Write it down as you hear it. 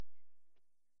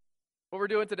we're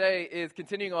doing today is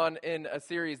continuing on in a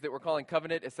series that we're calling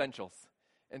Covenant Essentials.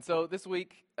 And so this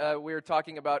week, we're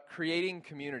talking about creating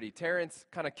community. Terrence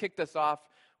kind of kicked us off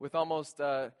with almost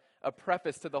a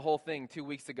preface to the whole thing 2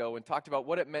 weeks ago and talked about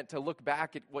what it meant to look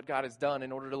back at what God has done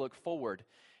in order to look forward.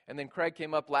 And then Craig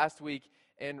came up last week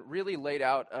and really laid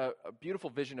out a beautiful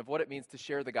vision of what it means to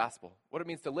share the gospel, what it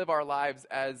means to live our lives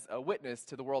as a witness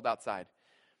to the world outside.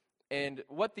 And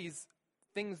what these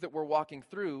things that we're walking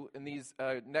through in these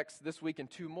this week and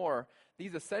two more,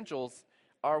 these essentials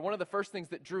are one of the first things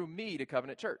that drew me to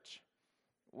Covenant Church.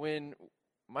 When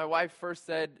my wife first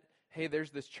said, hey,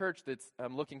 there's this church that's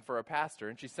looking for a pastor,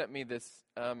 and she sent me this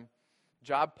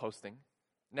job posting,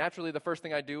 naturally the first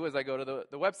thing I do is I go to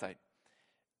the website.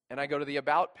 And I go to the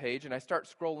About page, and I start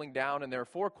scrolling down, and there are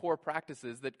 4 core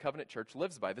practices that Covenant Church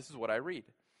lives by. This is what I read.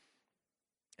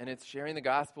 And it's sharing the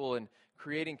gospel and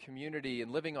creating community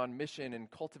and living on mission and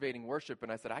cultivating worship.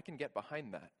 And I said, I can get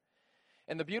behind that.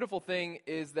 And the beautiful thing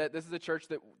is that this is a church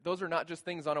that those are not just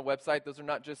things on a website. Those are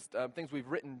not just things we've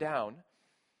written down.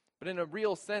 But in a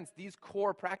real sense, these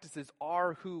core practices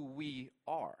are who we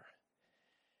are.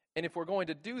 And if we're going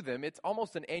to do them, it's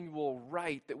almost an annual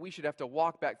rite that we should have to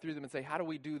walk back through them and say, how do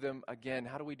we do them again?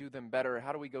 How do we do them better?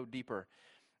 How do we go deeper?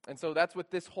 And so that's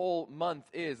what this whole month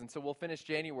is. And so we'll finish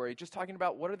January just talking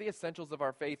about what are the essentials of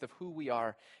our faith, of who we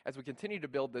are, as we continue to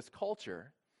build this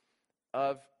culture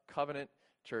of Covenant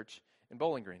Church in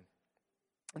Bowling Green.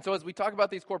 And so as we talk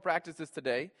about these core practices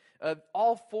today,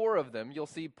 all 4 of them you'll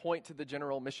see point to the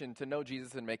general mission to know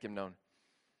Jesus and make him known.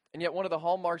 And yet one of the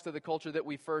hallmarks of the culture that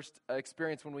we first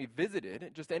experienced when we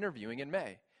visited, just interviewing in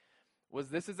May, was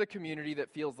this is a community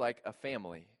that feels like a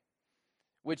family,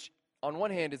 which on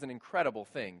one hand is an incredible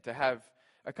thing to have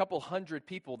a couple hundred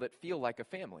people that feel like a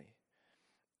family.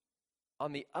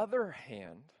 On the other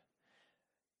hand,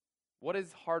 what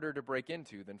is harder to break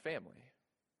into than family?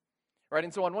 Right?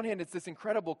 And so on one hand, it's this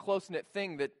incredible close-knit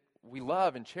thing that we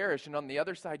love and cherish. And on the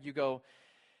other side, you go,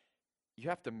 you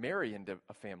have to marry into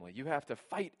a family. You have to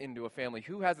fight into a family.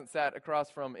 Who hasn't sat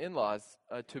across from in-laws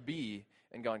to be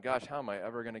and gone, gosh, how am I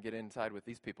ever going to get inside with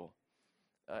these people?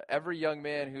 Every young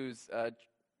man who's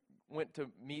went to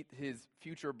meet his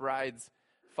future bride's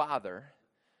father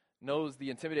knows the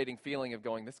intimidating feeling of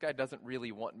going, this guy doesn't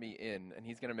really want me in, and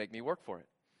he's going to make me work for it.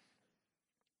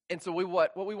 And so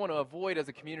what we want to avoid as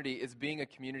a community is being a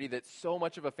community that's so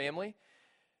much of a family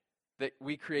that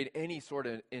we create any sort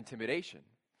of intimidation,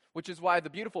 which is why the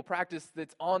beautiful practice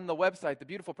that's on the website, the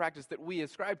beautiful practice that we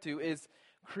ascribe to is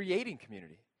creating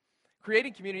community.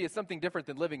 Creating community is something different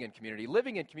than living in community.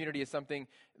 Living in community is something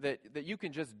that you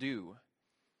can just do.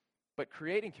 But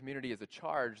creating community is a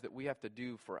charge that we have to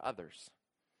do for others.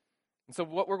 And so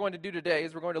what we're going to do today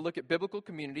is we're going to look at biblical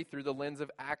community through the lens of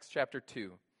Acts chapter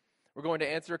 2. We're going to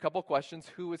answer a couple questions.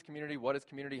 Who is community? What is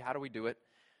community? How do we do it?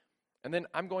 And then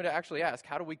I'm going to actually ask,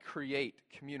 how do we create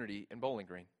community in Bowling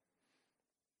Green?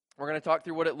 We're going to talk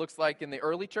through what it looks like in the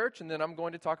early church, and then I'm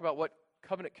going to talk about what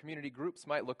covenant community groups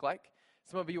might look like.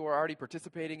 Some of you are already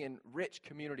participating in rich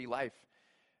community life.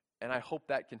 And I hope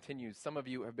that continues. Some of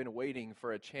you have been waiting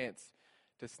for a chance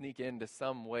to sneak into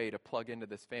some way to plug into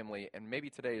this family, and maybe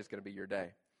today is going to be your day.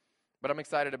 But I'm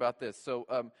excited about this. So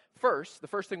the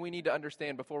first thing we need to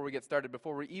understand before we get started,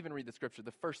 before we even read the scripture,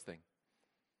 the first thing,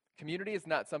 community is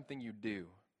not something you do.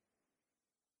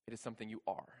 It is something you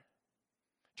are.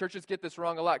 Churches get this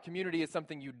wrong a lot. Community is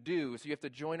something you do. So you have to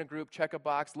join a group, check a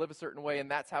box, live a certain way,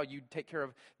 and that's how you take care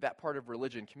of that part of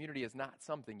religion. Community is not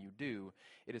something you do.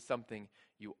 It is something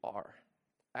you are.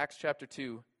 Acts chapter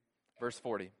 2, verse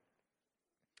 40.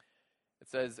 It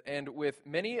says, and with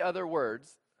many other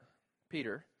words,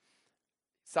 Peter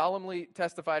solemnly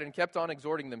testified and kept on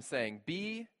exhorting them, saying,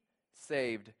 be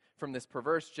saved from this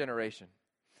perverse generation.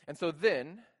 And so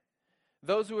then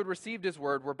those who had received his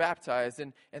word were baptized,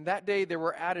 and that day there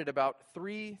were added about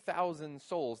 3,000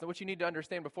 souls. Now what you need to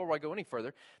understand before I go any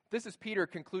further, this is Peter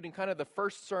concluding kind of the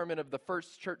first sermon of the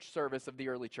first church service of the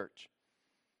early church.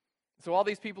 So all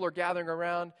these people are gathering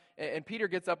around, and Peter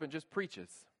gets up and just preaches.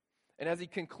 And as he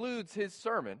concludes his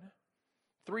sermon,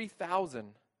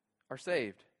 3,000 are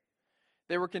saved.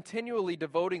 They were continually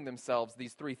devoting themselves,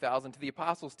 these 3,000, to the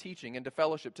apostles' teaching and to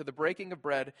fellowship, to the breaking of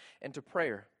bread and to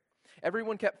prayer.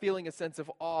 Everyone kept feeling a sense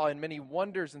of awe, and many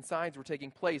wonders and signs were taking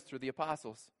place through the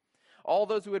apostles. All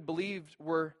those who had believed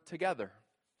were together.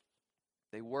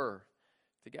 They were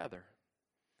together.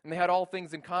 And they had all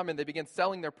things in common. They began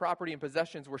selling their property and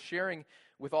possessions, were sharing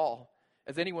with all,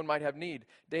 as anyone might have need.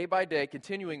 Day by day,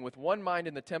 continuing with one mind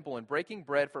in the temple and breaking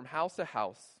bread from house to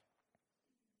house,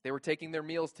 they were taking their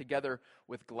meals together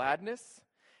with gladness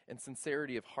and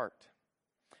sincerity of heart,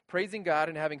 praising God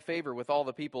and having favor with all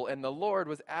the people. And the Lord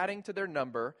was adding to their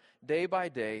number day by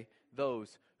day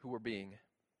those who were being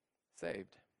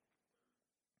saved.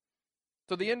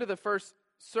 So the end of the first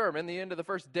sermon, the end of the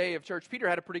first day of church, Peter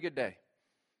had a pretty good day.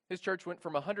 His church went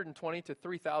from 120 to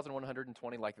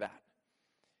 3,120 like that.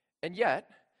 And yet,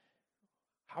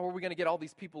 how are we going to get all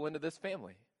these people into this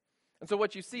family? And so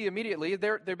what you see immediately,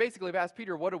 they basically have asked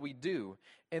Peter, what do we do?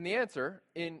 And the answer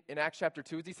in Acts chapter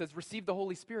 2 is he says, receive the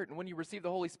Holy Spirit. And when you receive the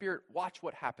Holy Spirit, watch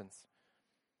what happens.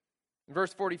 In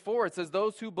verse 44, it says,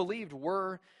 those who believed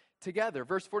were together.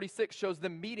 Verse 46 shows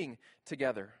them meeting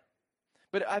together.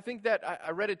 But I think that I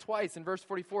read it twice. In verse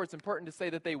 44, it's important to say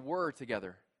that they were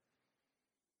together.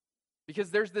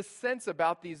 Because there's this sense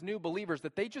about these new believers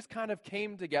that they just kind of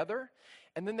came together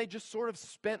and then they just sort of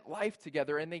spent life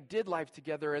together and they did life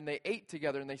together and they ate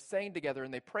together and they sang together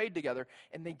and they prayed together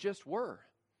and they just were.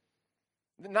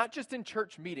 Not just in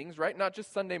church meetings, right? Not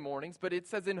just Sunday mornings, but it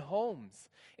says in homes.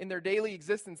 In their daily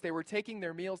existence, they were taking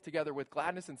their meals together with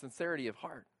gladness and sincerity of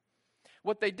heart.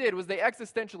 What they did was they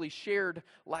existentially shared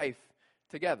life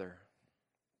together.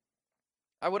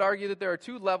 I would argue that there are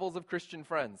two levels of Christian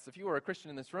friends. If you are a Christian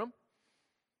in this room,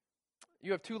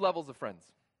 you have two levels of friends.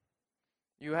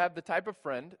 You have the type of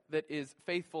friend that is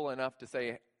faithful enough to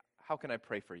say, how can I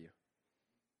pray for you?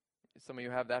 Some of you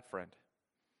have that friend.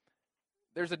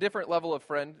 There's a different level of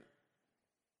friend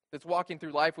that's walking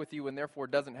through life with you and therefore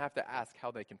doesn't have to ask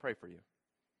how they can pray for you.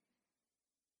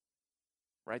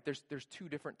 Right? There's two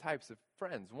different types of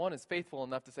friends. One is faithful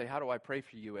enough to say, how do I pray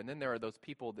for you? And then there are those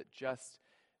people that just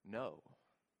know.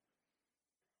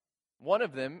 One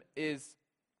of them is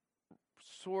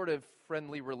sort of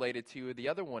friendly related to you. The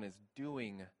other one is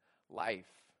doing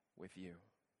life with you.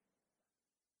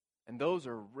 And those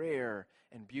are rare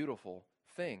and beautiful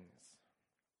things.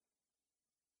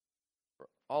 For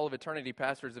all of eternity,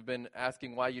 pastors have been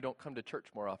asking why you don't come to church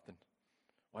more often.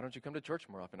 Why don't you come to church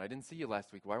more often? I didn't see you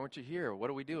last week. Why weren't you here? What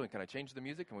are we doing? Can I change the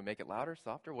music? Can we make it louder,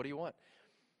 softer? What do you want?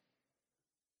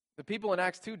 The people in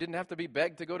Acts 2 didn't have to be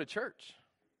begged to go to church.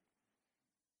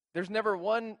 There's never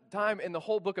one time in the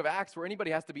whole book of Acts where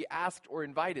anybody has to be asked or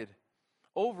invited.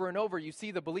 Over and over, you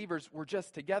see the believers were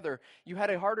just together. You had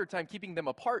a harder time keeping them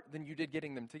apart than you did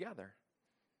getting them together.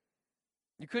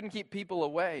 You couldn't keep people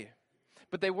away.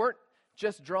 But they weren't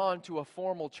just drawn to a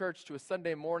formal church, to a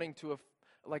Sunday morning, to a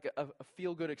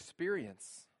feel-good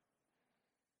experience.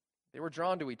 They were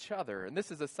drawn to each other. And this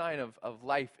is a sign of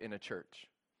life in a church,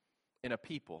 in a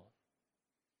people.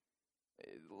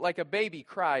 Like a baby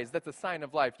cries, that's a sign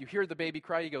of life. You hear the baby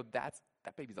cry, you go, that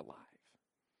baby's alive.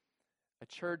 A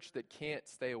church that can't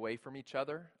stay away from each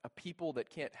other, a people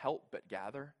that can't help but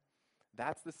gather,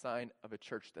 that's the sign of a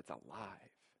church that's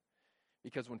alive.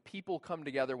 Because when people come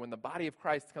together, when the body of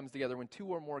Christ comes together, when 2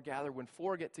 or more gather, when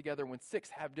 4 get together, when 6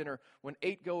 have dinner, when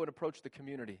 8 go and approach the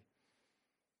community,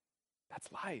 that's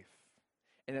life.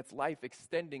 And it's life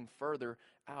extending further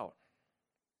out.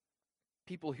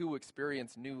 People who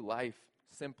experience new life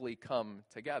simply come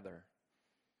together.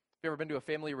 Have you ever been to a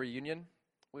family reunion?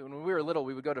 When we were little,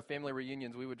 we would go to family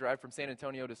reunions. We would drive from San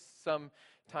Antonio to some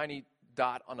tiny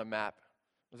dot on a map.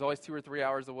 It was always 2 or 3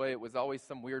 hours away. It was always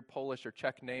some weird Polish or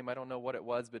Czech name. I don't know what it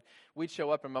was, but we'd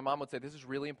show up and my mom would say, this is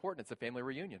really important. It's a family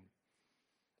reunion.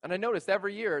 And I noticed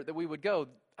every year that we would go,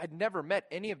 I'd never met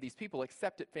any of these people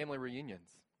except at family reunions.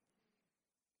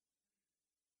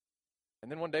 And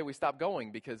then one day we stopped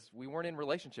going because we weren't in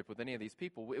relationship with any of these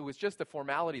people. It was just a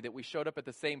formality that we showed up at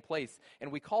the same place,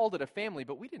 and we called it a family,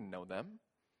 but we didn't know them.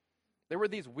 There were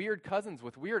these weird cousins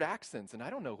with weird accents, and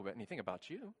I don't know anything about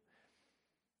you.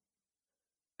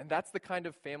 And that's the kind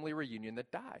of family reunion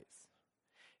that dies.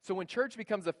 So when church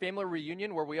becomes a family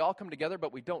reunion where we all come together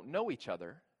but we don't know each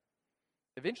other,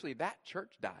 eventually that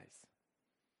church dies.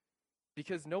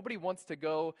 Because nobody wants to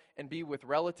go and be with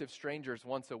relative strangers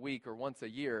once a week or once a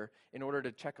year in order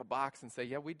to check a box and say,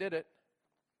 yeah, we did it.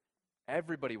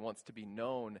 Everybody wants to be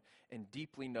known and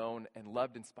deeply known and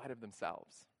loved in spite of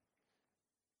themselves.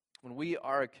 When we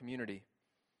are a community,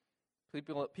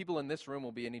 people in this room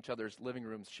will be in each other's living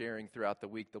rooms sharing throughout the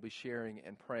week. They'll be sharing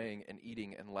and praying and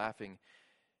eating and laughing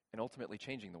and ultimately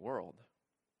changing the world.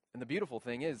 And the beautiful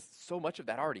thing is, so much of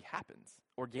that already happens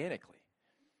organically.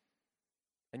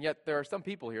 And yet there are some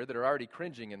people here that are already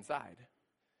cringing inside.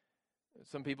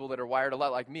 Some people that are wired a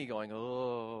lot like me going,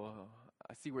 oh,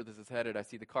 I see where this is headed. I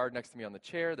see the card next to me on the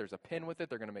chair. There's a pin with it.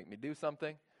 They're going to make me do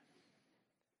something.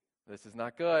 This is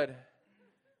not good.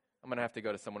 I'm going to have to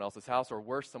go to someone else's house, or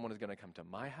worse, someone is going to come to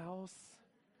my house.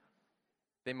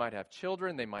 They might have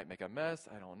children. They might make a mess.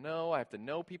 I don't know. I have to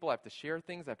know people. I have to share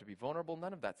things. I have to be vulnerable.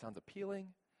 None of that sounds appealing.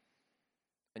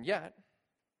 And yet,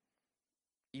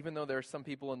 Even though there are some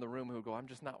people in the room who go, I'm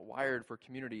just not wired for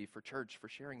community, for church, for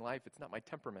sharing life. It's not my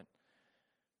temperament.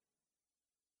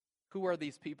 Who are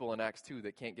these people in Acts 2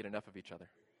 that can't get enough of each other?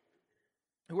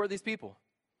 Who are these people?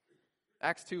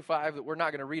 Acts 2:5, we're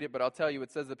not going to read it, but I'll tell you,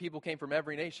 it says the people came from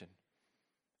every nation.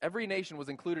 Every nation was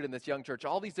included in this young church.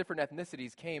 All these different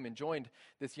ethnicities came and joined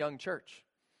this young church.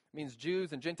 It means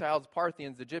Jews and Gentiles,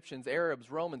 Parthians, Egyptians, Arabs,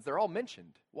 Romans, they're all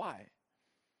mentioned. Why?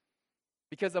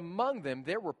 Because among them,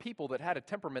 there were people that had a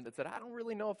temperament that said, I don't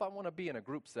really know if I want to be in a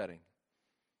group setting.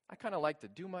 I kind of like to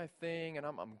do my thing, and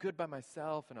I'm good by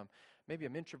myself, and maybe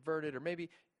I'm introverted,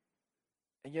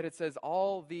 and yet it says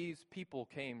all these people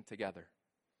came together.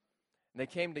 And they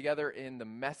came together in the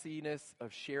messiness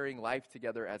of sharing life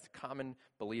together as common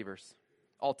believers.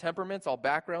 All temperaments, all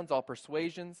backgrounds, all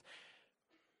persuasions.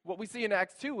 What we see in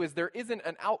Acts 2 is there isn't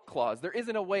an out clause. There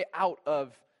isn't a way out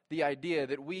of the idea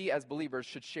that we as believers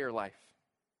should share life.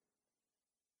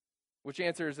 Which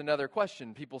answers another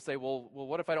question. People say, well,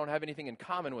 what if I don't have anything in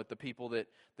common with the people that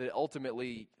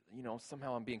ultimately,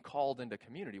 somehow I'm being called into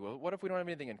community? Well, what if we don't have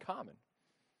anything in common?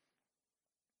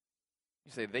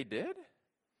 You say, they did?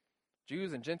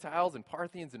 Jews and Gentiles and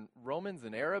Parthians and Romans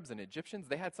and Arabs and Egyptians,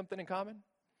 they had something in common?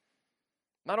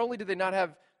 Not only did they not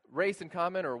have race in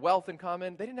common or wealth in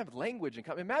common, they didn't have language in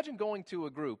common. Imagine going to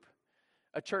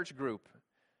a church group.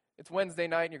 It's Wednesday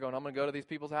night and you're going, I'm going to go to these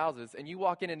people's houses, and you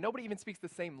walk in and nobody even speaks the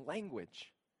same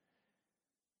language.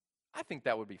 I think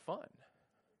that would be fun.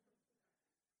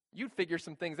 You'd figure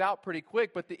some things out pretty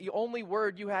quick, but the only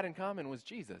word you had in common was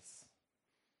Jesus.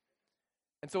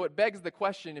 And so it begs the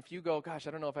question, if you go, gosh,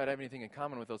 I don't know if I'd have anything in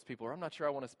common with those people, or I'm not sure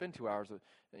I want to spend 2 hours with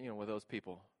those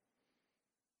people.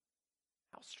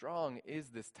 How strong is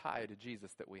this tie to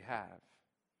Jesus that we have?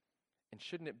 And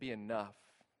shouldn't it be enough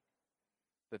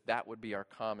that would be our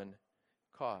common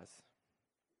cause?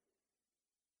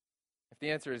 If the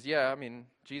answer is, yeah,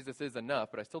 Jesus is enough,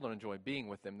 but I still don't enjoy being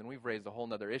with him, then we've raised a whole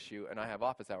nother issue, and I have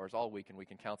office hours all week, and we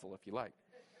can counsel if you like.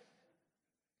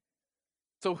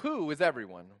 So who is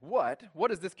everyone? What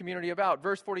is this community about?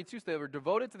 Verse 42 says they were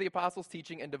devoted to the apostles'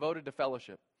 teaching and devoted to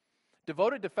fellowship.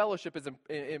 Devoted to fellowship is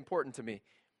important to me.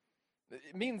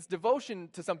 It means devotion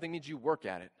to something means you work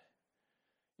at it.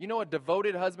 You know, a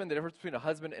devoted husband, the difference between a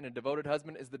husband and a devoted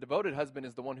husband is the devoted husband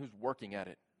is the one who's working at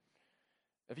it.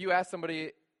 If you ask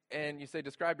somebody and you say,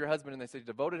 describe your husband, and they say,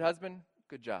 devoted husband,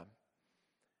 good job.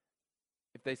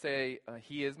 If they say,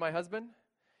 he is my husband,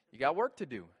 you got work to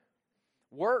do.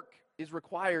 Work is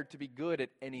required to be good at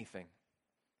anything.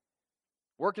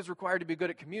 Work is required to be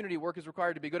good at community. Work is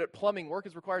required to be good at plumbing. Work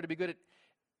is required to be good at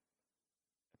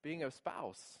being a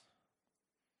spouse.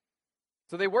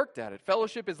 So they worked at it.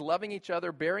 Fellowship is loving each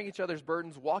other, bearing each other's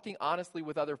burdens, walking honestly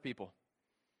with other people.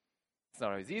 It's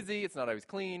not always easy. It's not always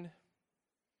clean.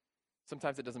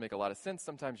 Sometimes it doesn't make a lot of sense.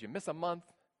 Sometimes you miss a month.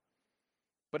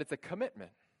 But it's a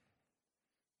commitment.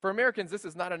 For Americans, this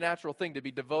is not a natural thing to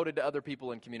be devoted to other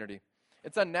people in community.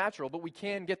 It's unnatural, but we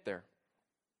can get there.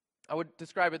 I would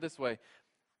describe it this way.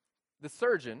 The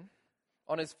surgeon,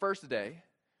 on his first day,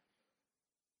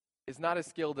 is not as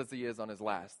skilled as he is on his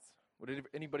last. Would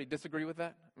anybody disagree with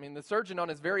that? The surgeon on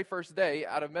his very first day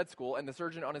out of med school and the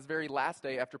surgeon on his very last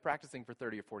day after practicing for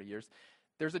 30 or 40 years,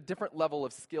 there's a different level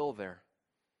of skill there.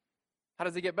 How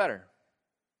does he get better?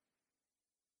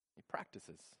 He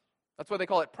practices. That's why they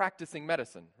call it practicing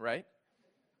medicine, right?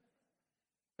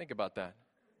 Think about that.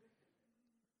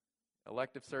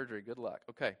 Elective surgery, good luck.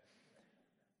 Okay.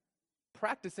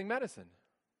 Practicing medicine.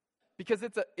 Because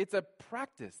it's a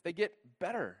practice. They get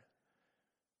better.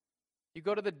 You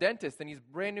go to the dentist and he's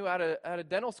brand new out of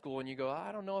dental school and you go,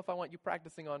 I don't know if I want you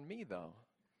practicing on me though.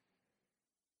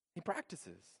 He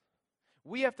practices.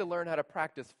 We have to learn how to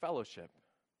practice fellowship.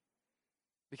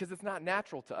 Because it's not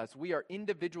natural to us. We are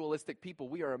individualistic people.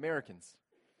 We are Americans.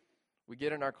 We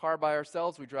get in our car by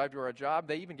ourselves. We drive to our job.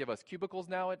 They even give us cubicles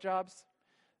now at jobs.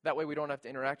 That way we don't have to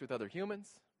interact with other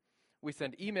humans. We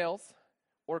send emails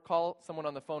or call someone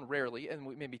on the phone rarely, and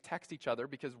we maybe text each other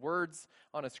because words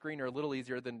on a screen are a little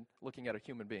easier than looking at a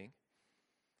human being.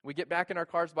 We get back in our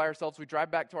cars by ourselves. We drive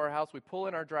back to our house. We pull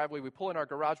in our driveway. We pull in our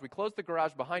garage. We close the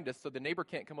garage behind us so the neighbor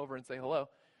can't come over and say hello.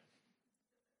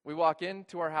 We walk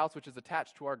into our house, which is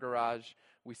attached to our garage.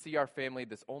 We see our family,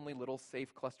 this only little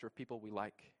safe cluster of people we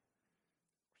like.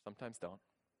 Sometimes don't.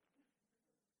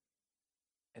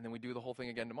 And then we do the whole thing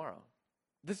again tomorrow.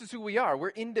 This is who we are. We're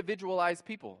individualized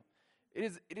people.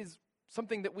 It is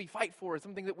something that we fight for. It's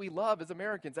something that we love as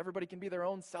Americans. Everybody can be their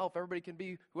own self. Everybody can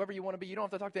be whoever you want to be. You don't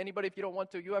have to talk to anybody if you don't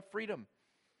want to. You have freedom.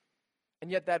 And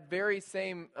yet that very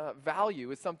same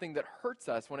value is something that hurts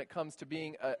us when it comes to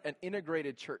being an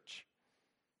integrated church.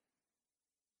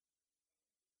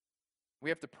 We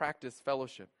have to practice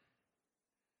fellowship.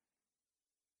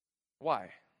 Why?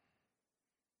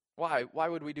 Why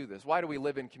would we do this? Why do we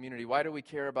live in community? Why do we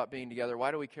care about being together?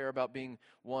 Why do we care about being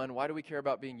one? Why do we care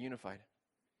about being unified?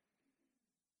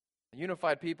 A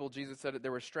unified people, Jesus said that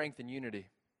there was strength in unity.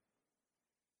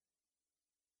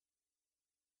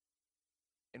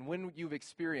 And when you've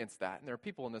experienced that, and there are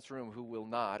people in this room who will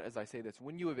not, as I say this,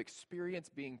 when you have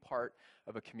experienced being part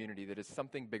of a community that is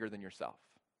something bigger than yourself,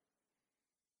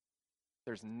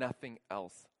 there's nothing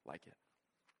else like it.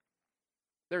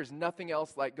 There's nothing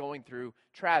else like going through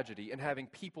tragedy and having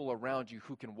people around you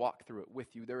who can walk through it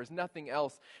with you. There is nothing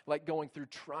else like going through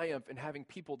triumph and having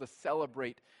people to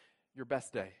celebrate your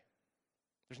best day.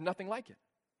 There's nothing like it.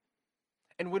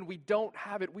 And when we don't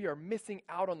have it, we are missing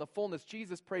out on the fullness.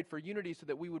 Jesus prayed for unity so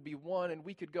that we would be one and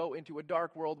we could go into a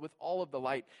dark world with all of the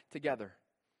light together.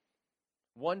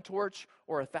 One torch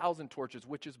or 1,000 torches,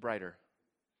 which is brighter?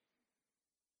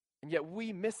 And yet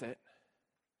we miss it,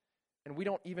 and we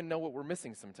don't even know what we're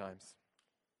missing sometimes.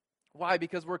 Why?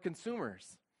 Because we're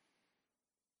consumers.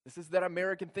 This is that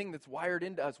American thing that's wired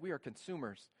into us. We are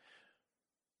consumers.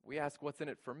 We ask, what's in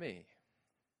it for me?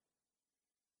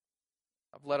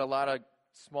 I've led a lot of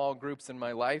small groups in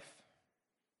my life.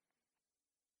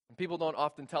 And people don't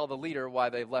often tell the leader why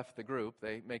they left the group.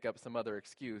 They make up some other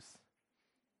excuse.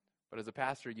 But as a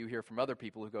pastor, you hear from other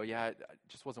people who go, yeah, it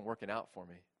just wasn't working out for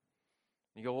me.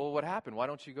 And you go, well, what happened? Why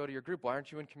don't you go to your group? Why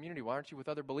aren't you in community? Why aren't you with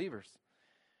other believers?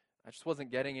 I just wasn't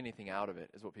getting anything out of it,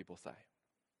 is what people say.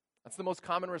 That's the most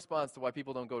common response to why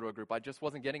people don't go to a group. I just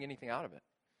wasn't getting anything out of it.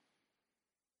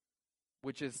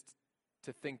 Which is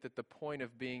to think that the point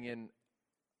of being in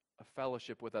a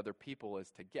fellowship with other people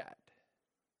is to get,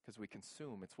 because we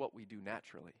consume. It's what we do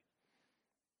naturally.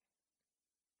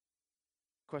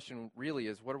 The question really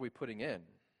is, what are we putting in?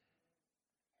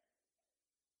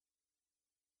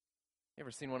 You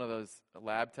ever seen one of those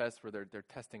lab tests where they're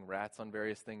testing rats on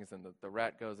various things, and the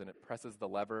rat goes and it presses the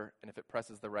lever, and if it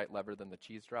presses the right lever, then the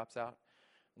cheese drops out?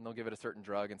 And they'll give it a certain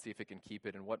drug and see if it can keep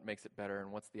it, and what makes it better,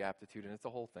 and what's the aptitude, and it's a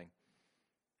whole thing.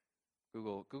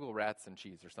 Google rats and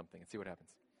cheese or something and see what happens.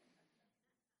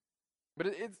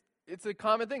 But it's a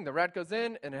common thing. The rat goes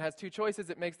in, and it has two choices.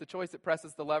 It makes the choice. It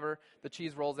presses the lever. The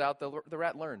cheese rolls out. The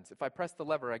rat learns. If I press the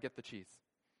lever, I get the cheese.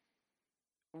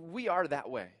 We are that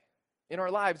way. In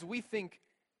our lives, we think,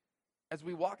 as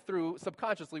we walk through,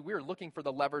 subconsciously, we're looking for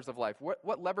the levers of life.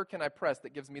 What lever can I press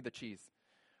that gives me the cheese?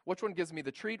 Which one gives me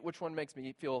the treat? Which one makes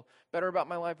me feel better about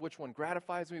my life? Which one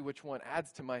gratifies me? Which one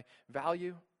adds to my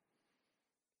value?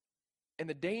 And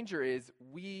the danger is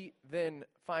we then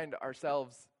find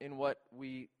ourselves in what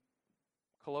we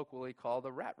colloquially call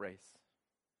the rat race,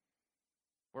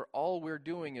 where all we're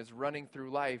doing is running through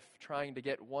life trying to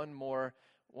get one more.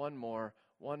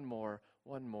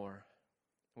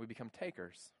 We become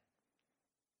takers.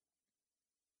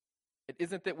 It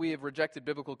isn't that we have rejected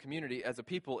biblical community as a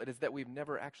people. It is that we've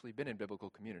never actually been in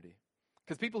biblical community.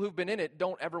 Because people who've been in it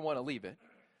don't ever want to leave it.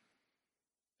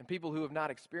 And people who have not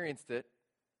experienced it,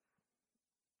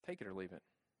 take it or leave it.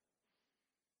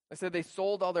 I said they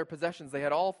sold all their possessions. They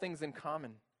had all things in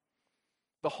common.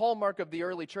 The hallmark of the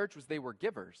early church was they were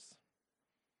givers.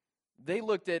 They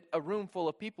looked at a room full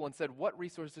of people and said, what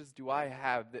resources do I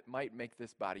have that might make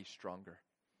this body stronger?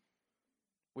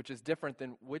 Which is different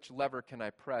than which lever can I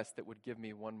press that would give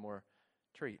me one more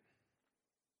treat.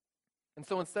 And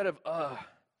so instead of, that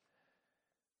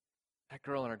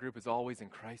girl in our group is always in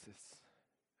crisis.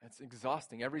 It's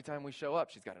exhausting. Every time we show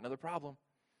up, she's got another problem.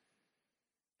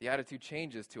 The attitude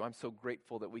changes to, I'm so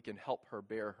grateful that we can help her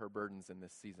bear her burdens in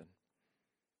this season.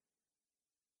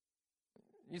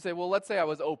 You say, well, let's say I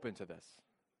was open to this.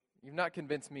 You've not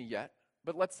convinced me yet,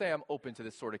 but let's say I'm open to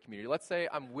this sort of community. Let's say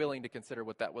I'm willing to consider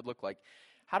what that would look like.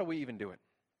 How do we even do it?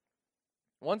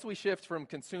 Once we shift from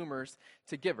consumers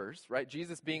to givers, right?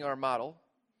 Jesus being our model,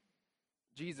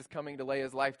 Jesus coming to lay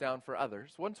his life down for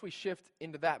others. Once we shift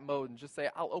into that mode and just say,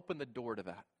 I'll open the door to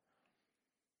that.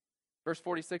 Verse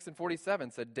 46 and 47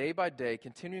 said, day by day,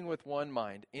 continuing with one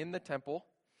mind in the temple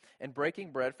and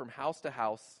breaking bread from house to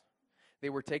house, they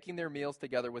were taking their meals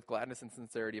together with gladness and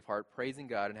sincerity of heart, praising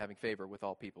God and having favor with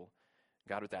all people.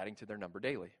 God was adding to their number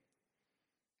daily.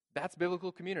 That's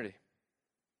biblical community.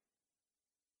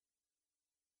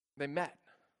 They met.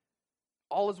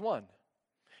 All as one.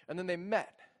 And then they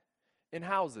met in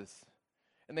houses.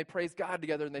 And they praised God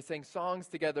together and they sang songs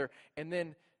together. And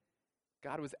then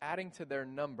God was adding to their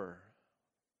number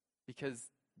because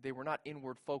they were not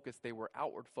inward focused, they were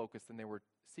outward focused, and they were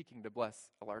seeking to bless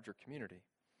a larger community.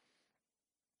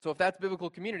 So if that's biblical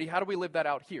community, how do we live that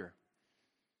out here?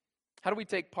 How do we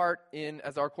take part in,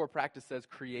 as our core practice says,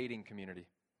 creating community?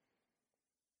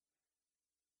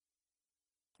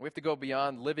 We have to go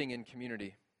beyond living in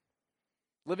community.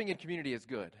 Living in community is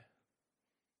good.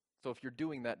 So if you're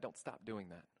doing that, don't stop doing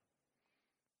that.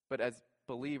 But as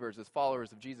believers, as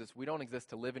followers of Jesus, we don't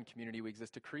exist to live in community, we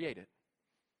exist to create it.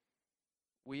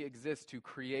 We exist to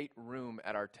create room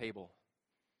at our table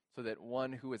so that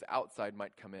one who is outside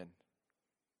might come in.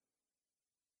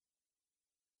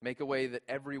 Make a way that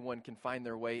everyone can find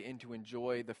their way in to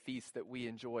enjoy the feast that we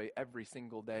enjoy every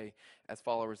single day as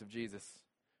followers of Jesus.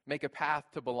 Make a path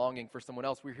to belonging for someone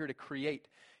else. We're here to create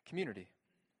community.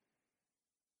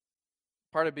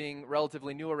 Part of being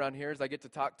relatively new around here is I get to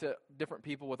talk to different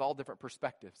people with all different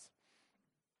perspectives.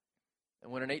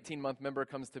 And when an 18-month member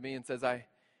comes to me and says, I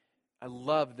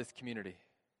love this community.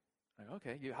 I'm like,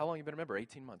 okay, how long have you been a member?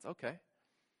 18 months. Okay.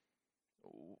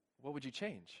 What would you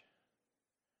change?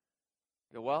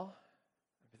 I go, well,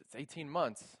 if it's 18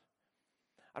 months,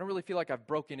 I don't really feel like I've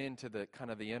broken into the kind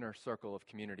of the inner circle of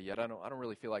community yet. I don't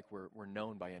really feel like we're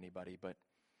known by anybody, but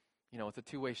it's a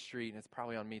two-way street and it's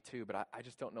probably on me too, but I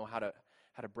just don't know how to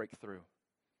break through.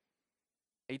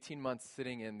 18 months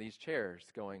sitting in these chairs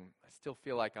going, I still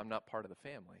feel like I'm not part of the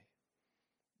family.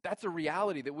 That's a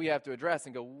reality that we have to address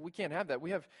and go, we can't have that.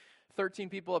 We have 13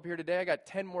 people up here today. I got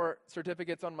 10 more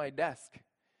certificates on my desk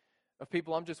of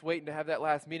people I'm just waiting to have that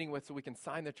last meeting with so we can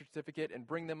sign the certificate and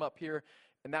bring them up here.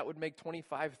 And that would make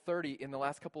 25, 30 in the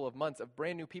last couple of months of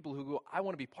brand new people who go, I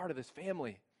want to be part of this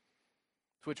family.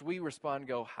 To which we respond and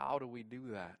go, how do we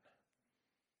do that?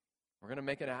 We're going to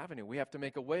make an avenue. We have to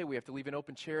make a way. We have to leave an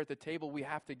open chair at the table. We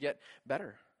have to get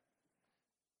better.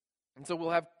 And so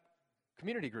we'll have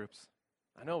community groups.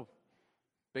 I know,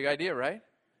 big idea, right?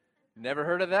 Never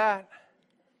heard of that.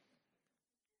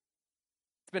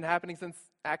 It's been happening since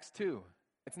Acts 2.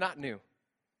 It's not new.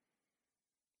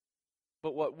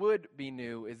 But what would be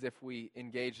new is if we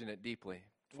engaged in it deeply.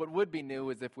 What would be new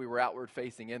is if we were outward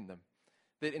facing in them.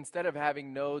 That instead of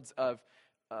having nodes of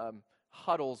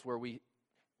huddles where we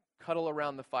cuddle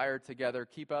around the fire together,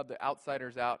 keep out the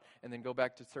outsiders out, and then go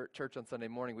back to church on Sunday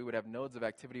morning, we would have nodes of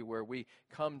activity where we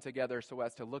come together so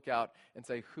as to look out and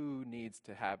say, who needs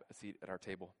to have a seat at our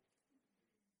table?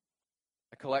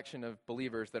 A collection of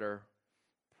believers that are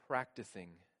practicing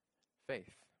faith.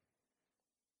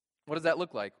 What does that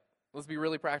look like? Let's be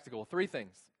really practical. 3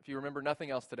 things. If you remember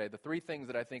nothing else today, the 3 things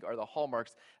that I think are the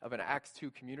hallmarks of an Acts 2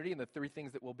 community and the 3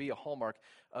 things that will be a hallmark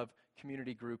of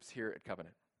community groups here at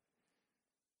Covenant.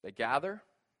 They gather,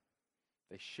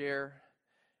 they share,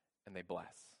 and they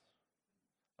bless.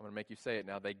 I'm going to make you say it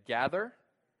now. They gather,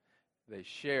 they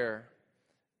share,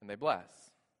 and they bless.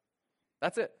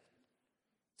 That's it.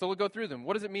 So we'll go through them.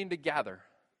 What does it mean to gather?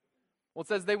 Well, it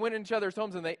says they went in each other's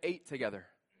homes and they ate together.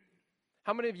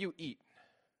 How many of you eat?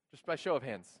 Just by show of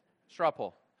hands. Straw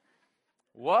poll.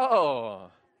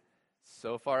 Whoa.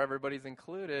 So far, everybody's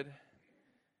included.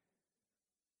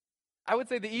 I would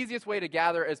say the easiest way to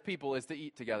gather as people is to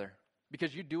eat together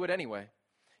because you do it anyway.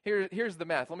 Here's the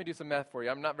math. Let me do some math for you.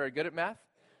 I'm not very good at math.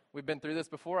 We've been through this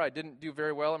before. I didn't do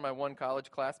very well in my one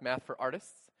college class, Math for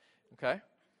Artists. Okay?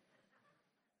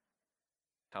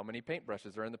 How many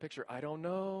paintbrushes are in the picture? I don't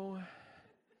know.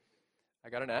 I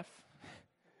got an F.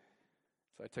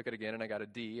 So I took it again and I got a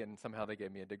D, and somehow they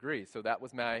gave me a degree. So that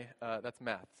was that's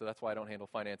math. So that's why I don't handle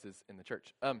finances in the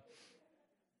church.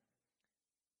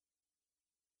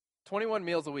 21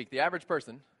 meals a week. The average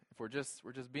person, if we're just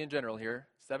being general here,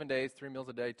 7 days, 3 meals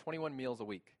a day, 21 meals a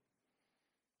week.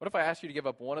 What if I asked you to give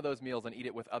up one of those meals and eat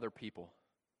it with other people?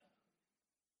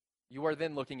 You are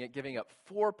then looking at giving up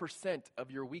 4%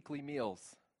 of your weekly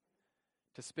meals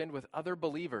to spend with other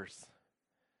believers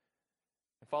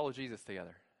and follow Jesus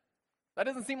together. That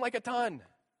doesn't seem like a ton.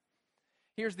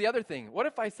 Here's the other thing. What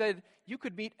if I said you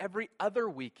could meet every other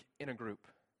week in a group?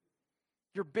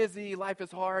 You're busy, life is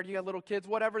hard, you got little kids,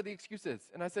 whatever the excuse is.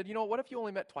 And I said, what if you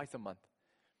only met twice a month?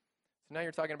 So now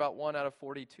you're talking about 1 out of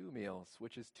 42 meals,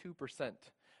 which is 2%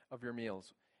 of your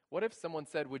meals. What if someone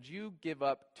said, would you give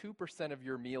up 2% of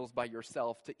your meals by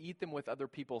yourself to eat them with other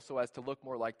people so as to look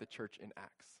more like the church in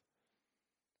Acts?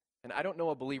 And I don't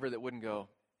know a believer that wouldn't go,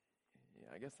 yeah,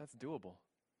 I guess that's doable.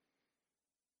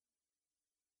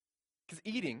 Because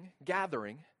eating,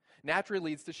 gathering,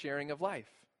 naturally leads to sharing of life.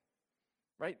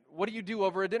 Right? What do you do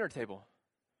over a dinner table?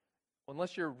 Well,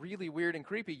 unless you're really weird and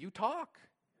creepy, you talk.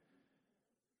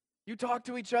 You talk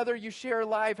to each other, you share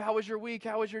life. How was your week?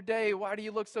 How was your day? Why do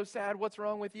you look so sad? What's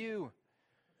wrong with you?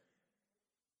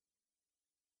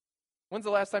 When's the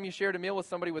last time you shared a meal with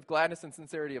somebody with gladness and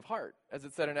sincerity of heart, as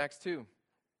it said in Acts 2?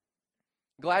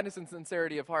 Gladness and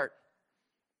sincerity of heart.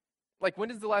 Like, when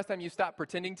is the last time you stopped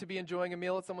pretending to be enjoying a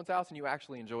meal at someone's house and you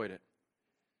actually enjoyed it?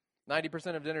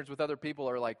 90% of dinners with other people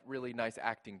are like really nice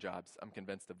acting jobs. I'm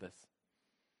convinced of this.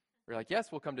 You're like,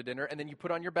 yes, we'll come to dinner. And then you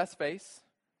put on your best face.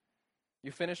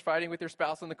 You finish fighting with your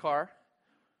spouse in the car.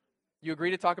 You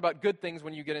agree to talk about good things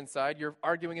when you get inside. You're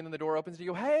arguing and then the door opens. You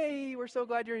go, hey, we're so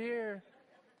glad you're here.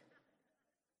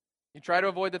 You try to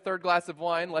avoid the third glass of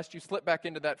wine lest you slip back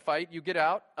into that fight. You get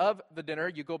out of the dinner.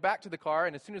 You go back to the car.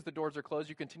 And as soon as the doors are closed,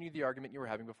 you continue the argument you were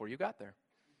having before you got there.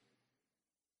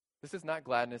 This is not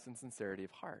gladness and sincerity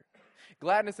of heart.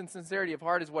 Gladness and sincerity of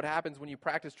heart is what happens when you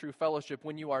practice true fellowship,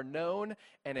 when you are known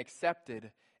and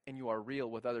accepted and you are real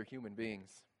with other human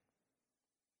beings.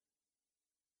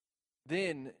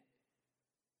 Then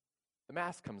the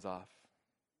mask comes off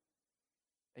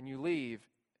and you leave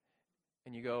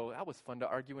and you go, that was fun to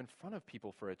argue in front of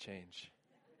people for a change.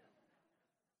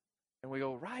 And we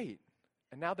go, right.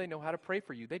 And now they know how to pray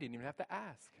for you. They didn't even have to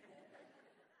ask.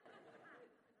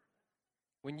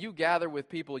 When you gather with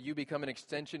people, you become an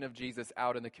extension of Jesus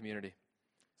out in the community.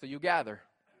 So you gather.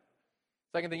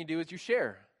 Second thing you do is you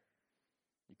share.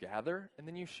 You gather and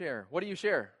then you share. What do you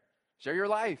share? Share your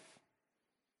life.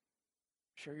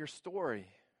 Share your story.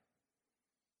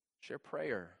 Share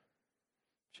prayer.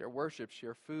 Share worship.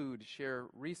 Share food. Share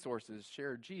resources.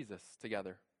 Share Jesus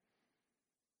together.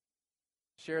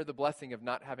 Share the blessing of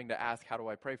not having to ask, how do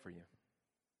I pray for you?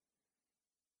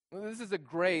 This is a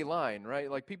gray line,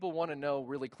 right? Like people want to know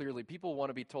really clearly. People want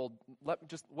to be told,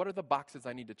 what are the boxes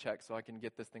I need to check so I can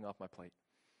get this thing off my plate?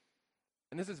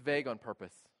 And this is vague on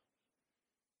purpose.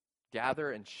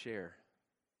 Gather and share.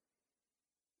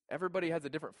 Everybody has a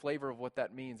different flavor of what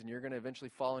that means, and you're going to eventually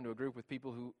fall into a group with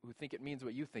people who think it means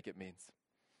what you think it means.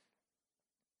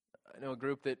 I know a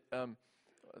group that, I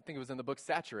think it was in the book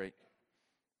Saturate,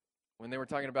 when they were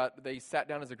talking about, they sat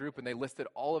down as a group and they listed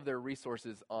all of their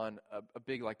resources on a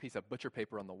big piece of butcher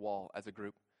paper on the wall as a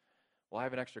group. Well, I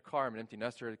have an extra car. I'm an empty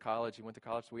nester at college. He went to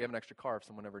college, so we have an extra car if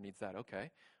someone ever needs that. Okay.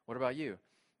 What about you?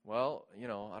 Well,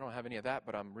 I don't have any of that,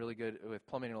 but I'm really good with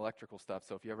plumbing and electrical stuff.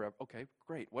 So if you ever have, okay,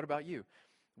 great. What about you?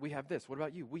 We have this. What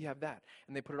about you? We have that.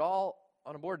 And they put it all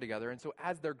on a board together. And so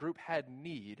as their group had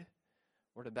need,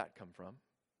 where did that come from?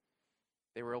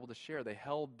 They were able to share. They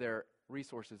held their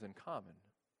resources in common.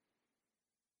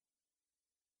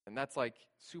 And that's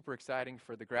super exciting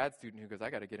for the grad student who goes,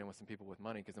 I got to get in with some people with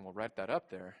money because then we'll write that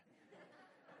up there.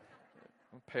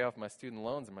 I'll pay off my student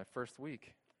loans in my first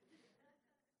week.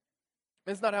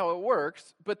 It's not how it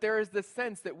works, but there is this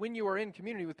sense that when you are in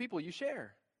community with people, you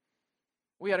share.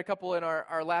 We had a couple in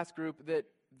our last group that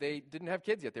they didn't have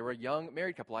kids yet. They were a young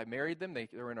married couple. I married them. They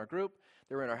were in our group.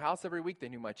 They were in our house every week. They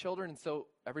knew my children. And so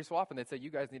every so often they'd say,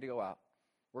 you guys need to go out.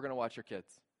 We're going to watch your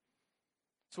kids.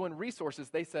 So in resources,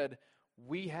 they said,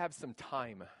 we have some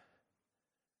time.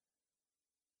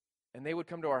 And they would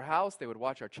come to our house, they would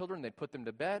watch our children, they'd put them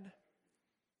to bed,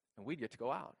 and we'd get to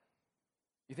go out.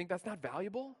 You think that's not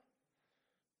valuable?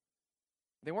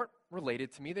 They weren't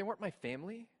related to me, they weren't my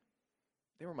family,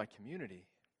 they were my community.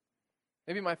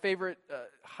 Maybe my favorite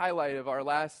highlight of our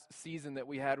last season that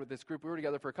we had with this group, we were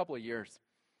together for a couple of years.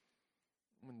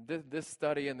 Did this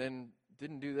study and then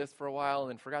didn't do this for a while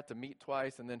and then forgot to meet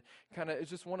twice and then it's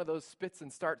just one of those spits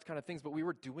and starts kind of things, but we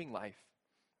were doing life.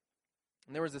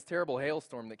 And there was this terrible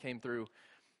hailstorm that came through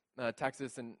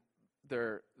Texas, and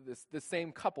this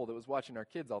same couple that was watching our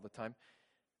kids all the time,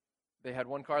 they had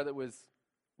one car that was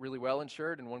really well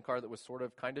insured and one car that was sort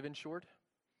of kind of insured,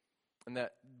 and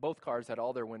that both cars had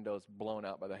all their windows blown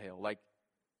out by the hail,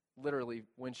 literally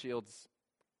windshields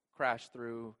crashed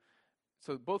through.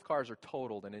 So both cars are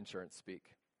totaled in insurance speak.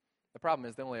 The problem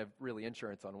is they only have really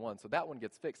insurance on one, so that one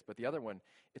gets fixed, but the other one,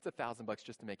 it's $1,000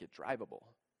 just to make it drivable.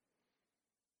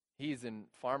 He's in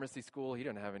pharmacy school. He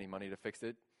doesn't have any money to fix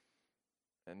it.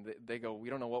 And they go, we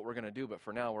don't know what we're going to do, but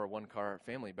for now we're a one-car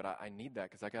family, but I need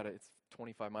that because it's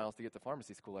 25 miles to get to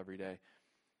pharmacy school every day.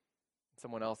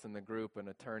 Someone else in the group, an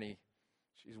attorney,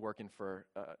 she's working for,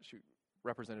 she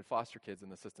represented foster kids in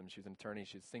the system. She's an attorney.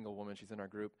 She's a single woman. She's in our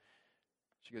group.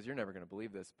 She goes, you're never going to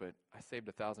believe this, but I saved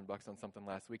 $1,000 on something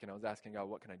last week, and I was asking God,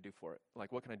 what can I do for it?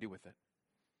 What can I do with it?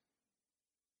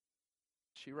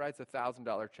 She writes a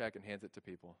 $1,000 check and hands it to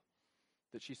people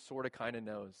that she sort of kind of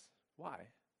knows. Why?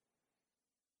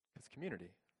 Because community.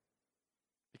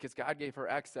 Because God gave her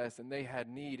access, and they had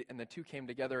need, and the two came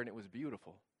together, and it was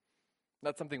beautiful.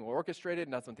 Not something we orchestrated,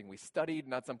 not something we studied,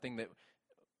 not something that,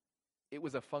 it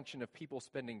was a function of people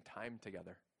spending time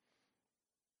together.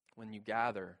 When you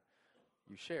gather,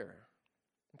 you share.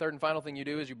 The third and final thing you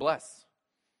do is you bless.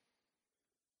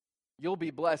 You'll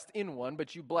be blessed in one,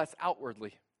 but you bless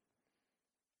outwardly.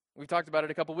 We talked about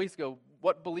it a couple weeks ago.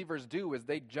 What believers do is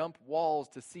they jump walls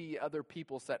to see other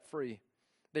people set free.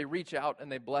 They reach out and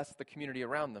they bless the community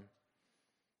around them.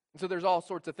 And so there's all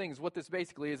sorts of things. What this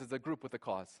basically is a group with a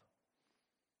cause.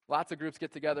 Lots of groups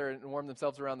get together and warm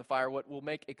themselves around the fire. What will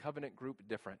make a covenant group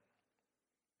different?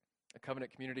 A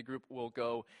covenant community group will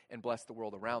go and bless the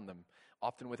world around them,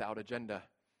 often without agenda.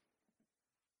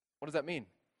 What does that mean?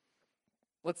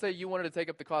 Let's say you wanted to take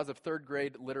up the cause of third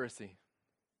grade literacy,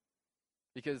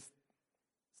 because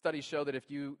studies show that if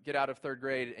you get out of third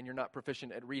grade and you're not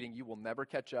proficient at reading, you will never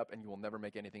catch up and you will never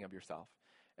make anything of yourself.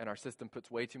 And our system puts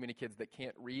way too many kids that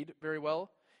can't read very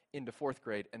well into fourth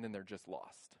grade, and then they're just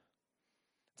lost.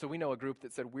 So we know a group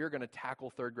that said, we're going to tackle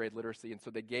third grade literacy, and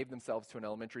so they gave themselves to an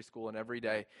elementary school, and every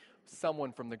day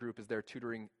someone from the group is there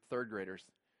tutoring third graders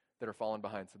that are falling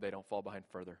behind so they don't fall behind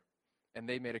further. And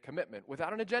they made a commitment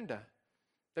without an agenda.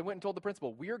 They went and told the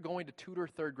principal, we are going to tutor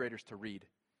third graders to read.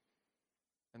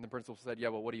 And the principal said, yeah,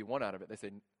 well, what do you want out of it? They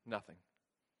said, nothing.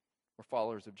 We're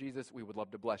followers of Jesus. We would love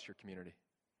to bless your community.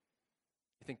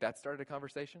 You think that started a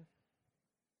conversation?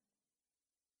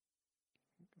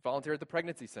 Volunteer at the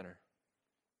pregnancy center.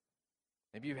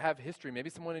 Maybe you have history. Maybe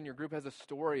someone in your group has a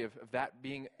story of that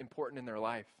being important in their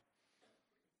life.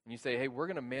 And you say, hey, we're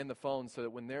going to man the phone so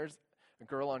that when there's a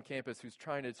girl on campus who's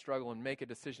trying to struggle and make a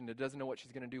decision that doesn't know what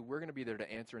she's going to do, we're going to be there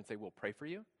to answer and say, we'll pray for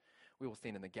you. We will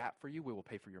stand in the gap for you. We will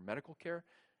pay for your medical care.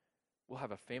 We'll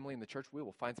have a family in the church. We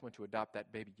will find someone to adopt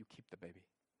that baby. You keep the baby.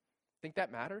 Think that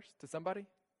matters to somebody?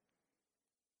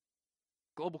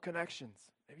 Global connections.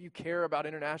 Maybe you care about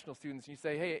international students and you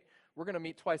say, hey, we're going to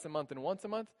meet twice a month, and once a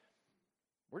month,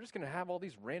 we're just going to have all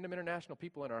these random international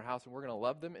people in our house, and we're going to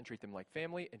love them and treat them like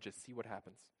family and just see what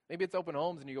happens. Maybe it's open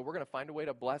homes, and you go, we're going to find a way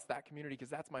to bless that community because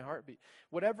that's my heartbeat.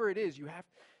 Whatever it is, you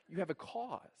have a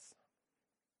cause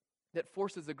that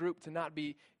forces a group to not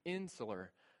be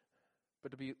insular,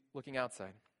 but to be looking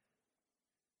outside.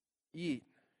 Eat,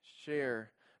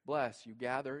 share, bless. You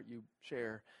gather, you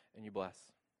share, and you bless.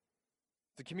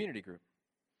 It's a community group.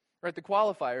 Right? The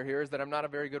qualifier here is that I'm not a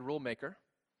very good rule maker.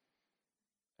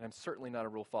 And I'm certainly not a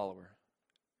rule follower.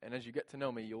 And as you get to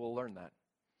know me, you will learn that.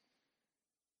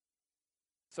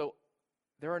 So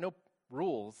there are no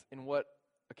rules in what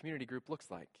a community group looks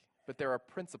like, but there are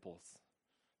principles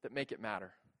that make it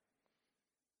matter.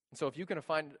 And so if you can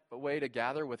find a way to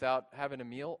gather without having a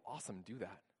meal, awesome, do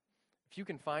that. If you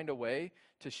can find a way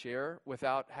to share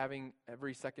without having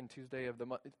every second Tuesday of the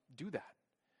month, do that.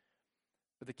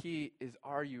 But the key is,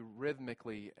 are you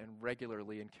rhythmically and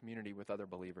regularly in community with other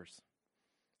believers?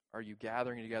 Are you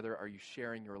gathering together? Are you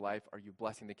sharing your life? Are you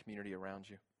blessing the community around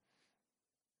you?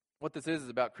 What this is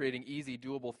about creating easy,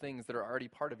 doable things that are already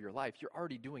part of your life. You're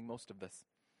already doing most of this.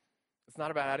 It's not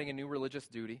about adding a new religious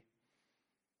duty.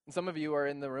 And some of you are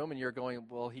in the room and you're going,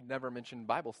 well, he never mentioned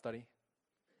Bible study.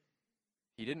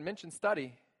 He didn't mention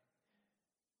study.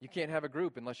 You can't have a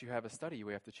group unless you have a study.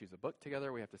 We have to choose a book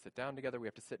together. We have to sit down together. We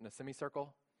have to sit in a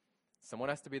semicircle. Someone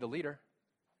has to be the leader.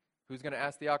 Who's going to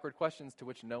ask the awkward questions to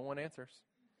which no one answers?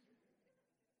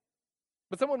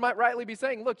 But someone might rightly be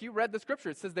saying, look, you read the scripture.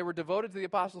 It says they were devoted to the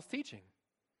apostles' teaching.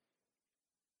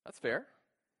 That's fair.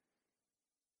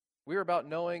 We are about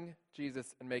knowing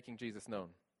Jesus and making Jesus known.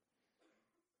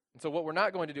 And so what we're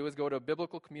not going to do is go to a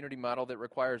biblical community model that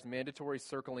requires mandatory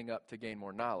circling up to gain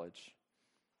more knowledge.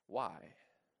 Why?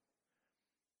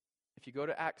 If you go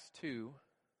to Acts 2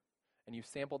 and you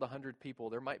sampled 100 people,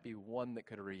 there might be one that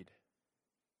could read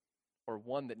or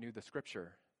one that knew the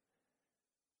scripture.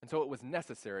 And so it was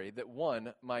necessary that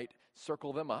one might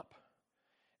circle them up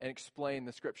and explain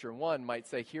the scripture. One might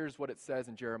say, here's what it says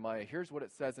in Jeremiah. Here's what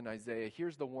it says in Isaiah.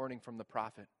 Here's the warning from the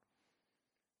prophet.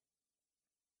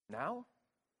 Now,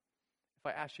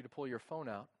 if I asked you to pull your phone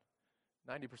out,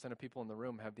 90% of people in the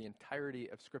room have the entirety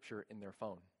of scripture in their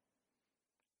phone,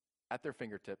 at their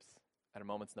fingertips, at a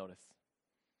moment's notice.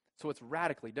 So it's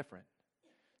radically different.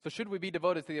 So should we be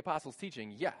devoted to the apostles'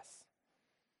 teaching? Yes.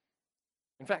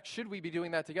 In fact, should we be doing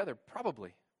that together?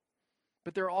 Probably.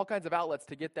 But there are all kinds of outlets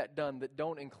to get that done that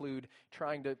don't include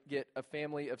trying to get a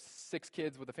family of 6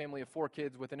 kids with a family of 4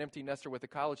 kids with an empty nester with a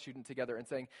college student together and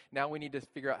saying, now we need to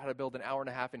figure out how to build an hour and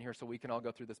a half in here so we can all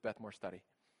go through this Bethmore study.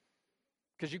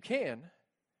 Because you can,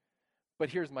 but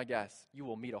here's my guess. You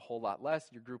will meet a whole lot less.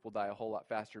 Your group will die a whole lot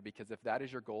faster, because if that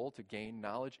is your goal, to gain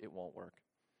knowledge, it won't work.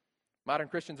 Modern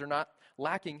Christians are not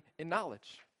lacking in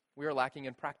knowledge. We are lacking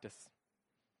in practice.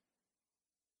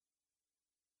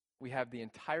 We have the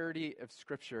entirety of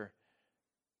Scripture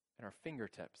at our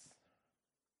fingertips.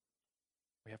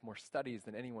 We have more studies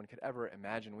than anyone could ever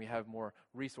imagine. We have more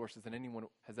resources than anyone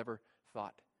has ever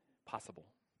thought possible.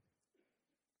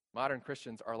 Modern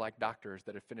Christians are like doctors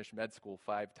that have finished med school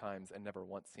 5 times and never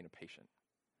once seen a patient.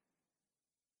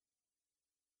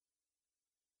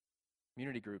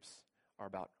 Community groups are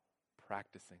about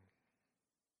practicing.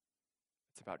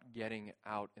 It's about getting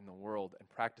out in the world and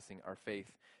practicing our faith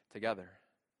together.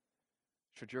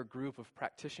 Should your group of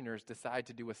practitioners decide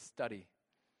to do a study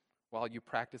while you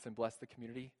practice and bless the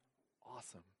community?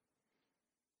 Awesome.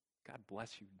 God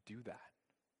bless you. Do that.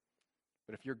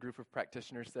 But if your group of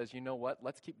practitioners says, you know what,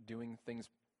 let's keep doing things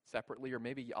separately, or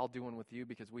maybe I'll do one with you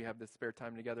because we have this spare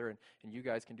time together and you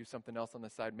guys can do something else on the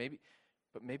side.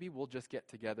 Maybe we'll just get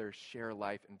together, share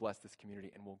life, and bless this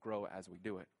community, and we'll grow as we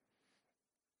do it.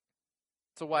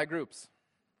 So why groups?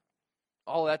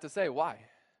 All that to say, why?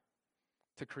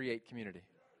 To create community.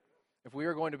 If we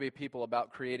are going to be people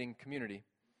about creating community,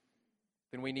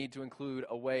 then we need to include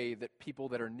a way that people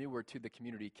that are newer to the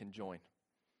community can join.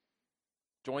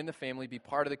 Join the family, be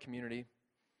part of the community.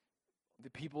 The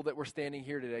people that were standing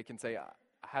here today can say, I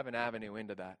have an avenue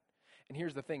into that. And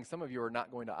here's the thing, some of you are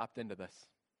not going to opt into this.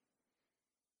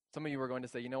 Some of you are going to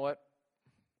say, you know what?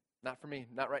 Not for me,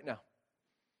 not right now.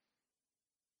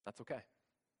 That's okay.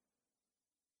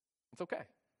 It's okay.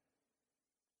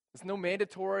 It's no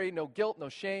mandatory, no guilt, no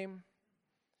shame.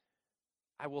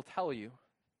 I will tell you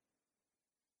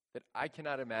that I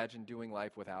cannot imagine doing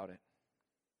life without it.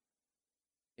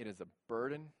 It is a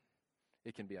burden.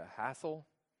 It can be a hassle.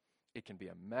 It can be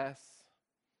a mess.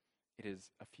 It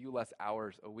is a few less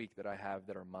hours a week that I have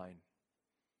that are mine.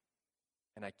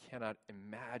 And I cannot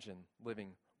imagine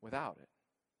living without it.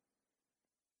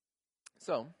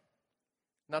 So,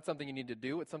 not something you need to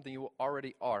do, it's something you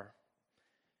already are.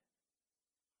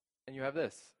 And you have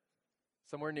this.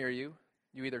 Somewhere near you,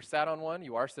 you either sat on one,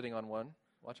 you are sitting on one.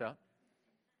 Watch out.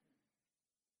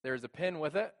 There's a pin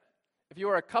with it. If you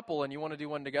are a couple and you want to do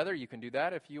one together, you can do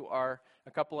that. If you are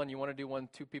a couple and you want to do one,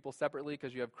 two people separately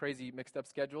because you have crazy mixed up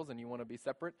schedules and you want to be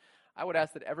separate, I would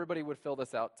ask that everybody would fill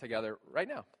this out together right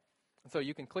now. And so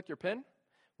you can click your pin.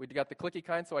 We got the clicky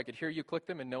kind so I could hear you click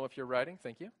them and know if you're writing.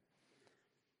 Thank you.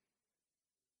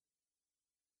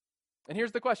 And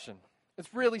here's the question.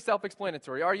 It's really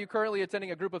self-explanatory. Are you currently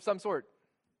attending a group of some sort?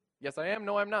 Yes, I am.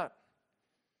 No, I'm not.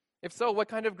 If so, what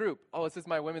kind of group? Oh, this is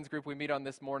my women's group we meet on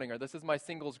this morning, or this is my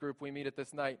singles group we meet at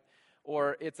this night,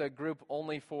 or it's a group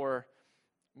only for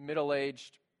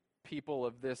middle-aged people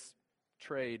of this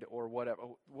trade, or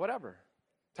whatever.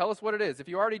 Tell us what it is. If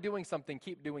you're already doing something,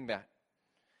 keep doing that.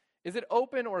 Is it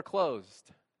open or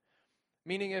closed?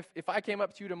 Meaning if I came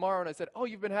up to you tomorrow and I said, oh,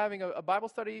 you've been having a Bible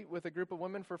study with a group of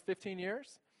women for 15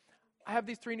 years? I have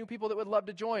these 3 new people that would love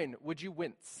to join. Would you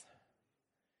wince?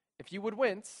 If you would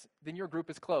wince, then your group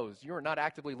is closed. You are not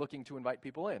actively looking to invite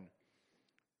people in.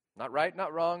 Not right,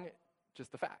 not wrong,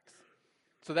 just the facts.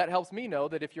 So that helps me know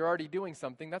that if you're already doing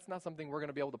something, that's not something we're going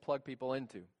to be able to plug people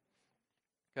into.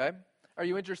 Okay? Are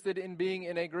you interested in being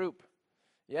in a group?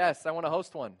 Yes, I want to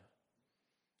host one.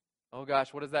 Oh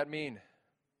gosh, what does that mean?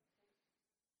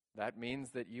 That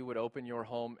means that you would open your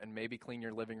home and maybe clean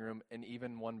your living room and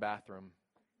even one bathroom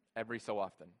every so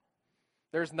often.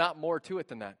 There's not more to it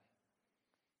than that.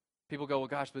 People go, well,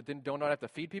 gosh, but then don't I have to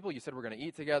feed people? You said we're going to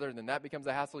eat together, and then that becomes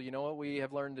a hassle. You know what we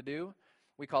have learned to do?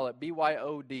 We call it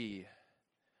BYOD,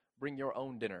 bring your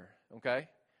own dinner, okay?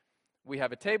 We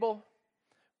have a table.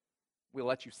 We'll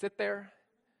let you sit there.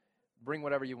 Bring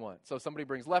whatever you want. So somebody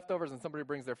brings leftovers, and somebody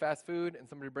brings their fast food, and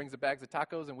somebody brings the bags of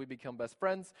tacos, and we become best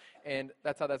friends, and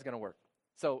that's how that's going to work.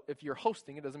 So if you're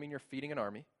hosting, it doesn't mean you're feeding an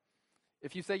army.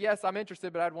 If you say, yes, I'm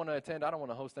interested, but I'd want to attend, I don't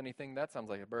want to host anything, that sounds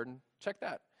like a burden, check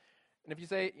that. And if you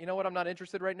say, you know what, I'm not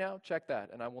interested right now, check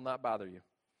that, and I will not bother you.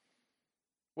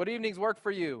 What evenings work for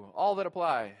you? All that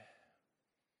apply.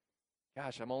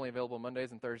 Gosh, I'm only available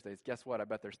Mondays and Thursdays. Guess what? I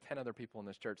bet there's 10 other people in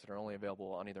this church that are only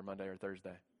available on either Monday or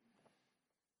Thursday.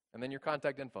 And then your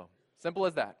contact info. Simple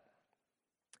as that.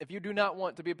 If you do not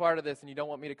want to be a part of this and you don't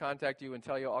want me to contact you and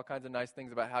tell you all kinds of nice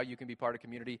things about how you can be part of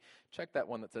community, check that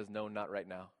one that says, no, not right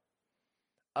now.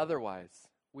 Otherwise,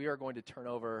 we are going to turn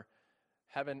over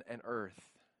heaven and earth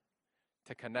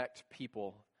to connect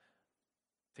people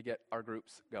to get our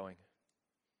groups going.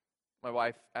 My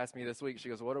wife asked me this week, she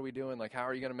goes, what are we doing? Like, how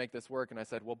are you going to make this work? And I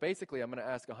said, well, basically, I'm going to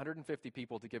ask 150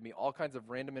 people to give me all kinds of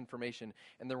random information,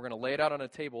 and then we're going to lay it out on a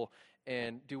table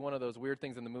and do one of those weird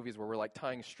things in the movies where we're like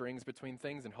tying strings between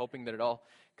things and hoping that it all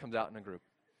comes out in a group.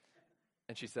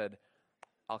 And she said,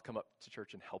 I'll come up to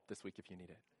church and help this week if you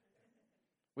need it.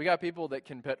 We got people that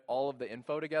can put all of the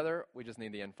info together. We just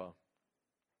need the info.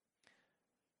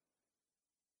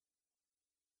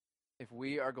 If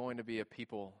we are going to be a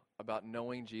people about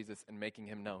knowing Jesus and making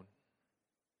him known,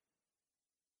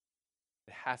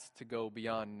 it has to go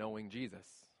beyond knowing Jesus.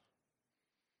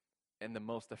 And the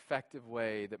most effective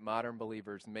way that modern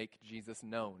believers make Jesus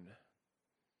known,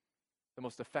 the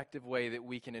most effective way that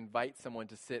we can invite someone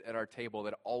to sit at our table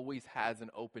that always has an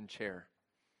open chair,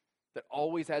 that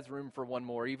always has room for one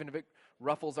more, even if it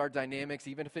ruffles our dynamics,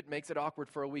 even if it makes it awkward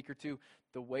for a week or two,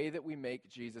 the way that we make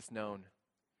Jesus known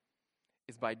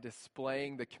is by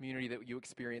displaying the community that you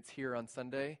experience here on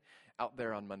Sunday out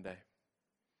there on Monday.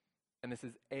 And this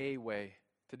is a way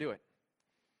to do it.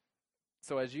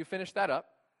 So as you finish that up,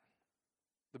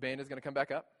 the band is going to come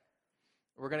back up.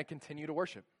 We're going to continue to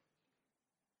worship.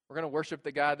 We're going to worship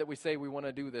the God that we say we want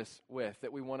to do this with,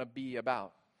 that we want to be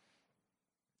about.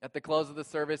 At the close of the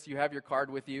service, you have your card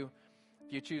with you.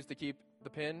 If you choose to keep the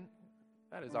pin,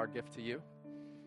 that is our gift to you.